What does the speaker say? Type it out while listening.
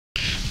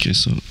Okay,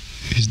 so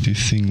is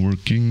this thing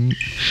working?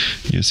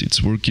 Yes,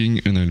 it's working,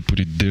 and I'll put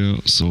it there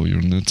so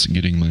you're not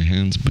getting my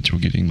hands, but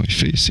you're getting my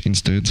face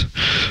instead.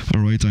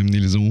 Alright, I'm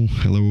Nilzon.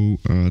 Hello,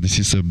 this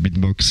is a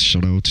beatbox.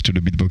 Shout out to the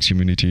beatbox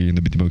community and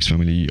the beatbox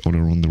family all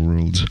around the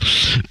world.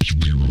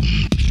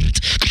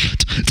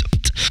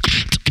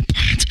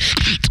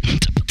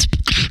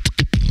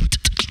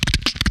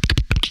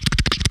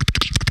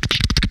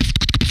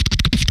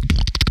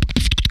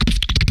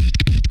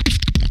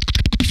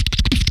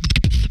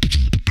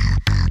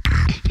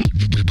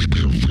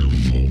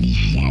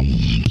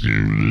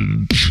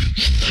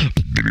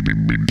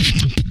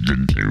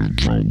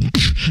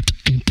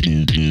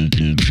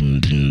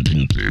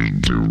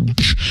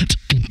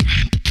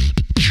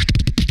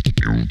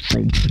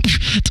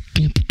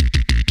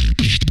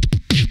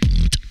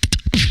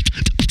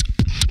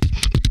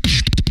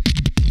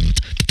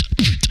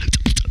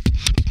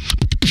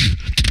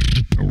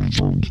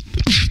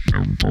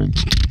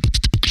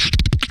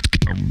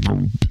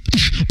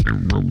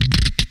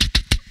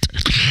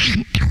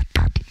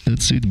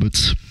 That's it,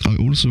 but I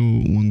also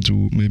want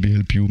to maybe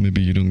help you.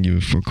 Maybe you don't give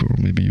a fuck, or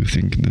maybe you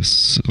think this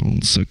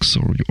sound sucks,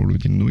 or you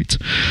already know it.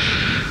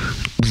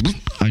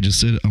 I just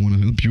said I want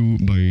to help you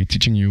by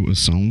teaching you a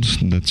sound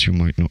that you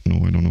might not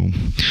know. I don't know.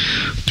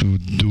 To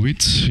do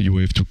it, you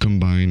have to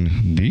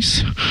combine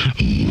this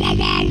wow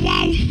wow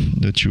wow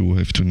that you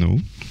have to know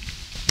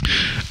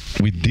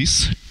with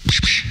this,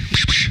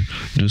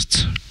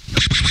 just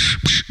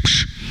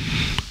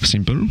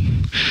simple,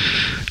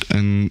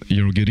 and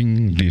you're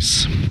getting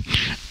this.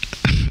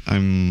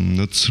 I'm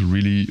not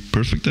really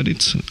perfect at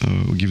it.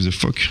 Who gives a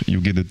fuck?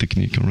 You get the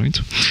technique, alright?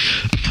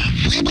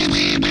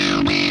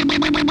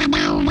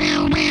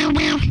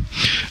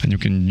 And you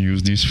can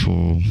use this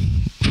for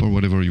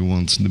whatever you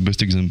want. The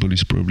best example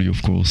is probably,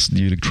 of course,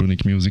 the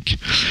electronic music.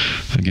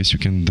 I guess you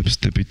can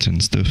dubstep it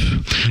and stuff.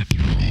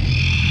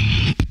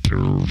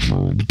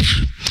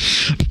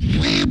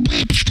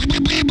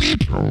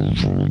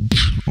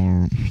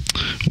 Or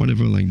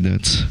whatever like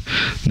that.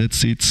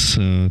 That's it.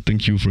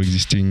 Thank you for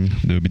existing,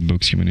 the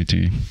beatbox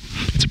community.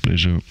 It's a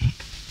pleasure.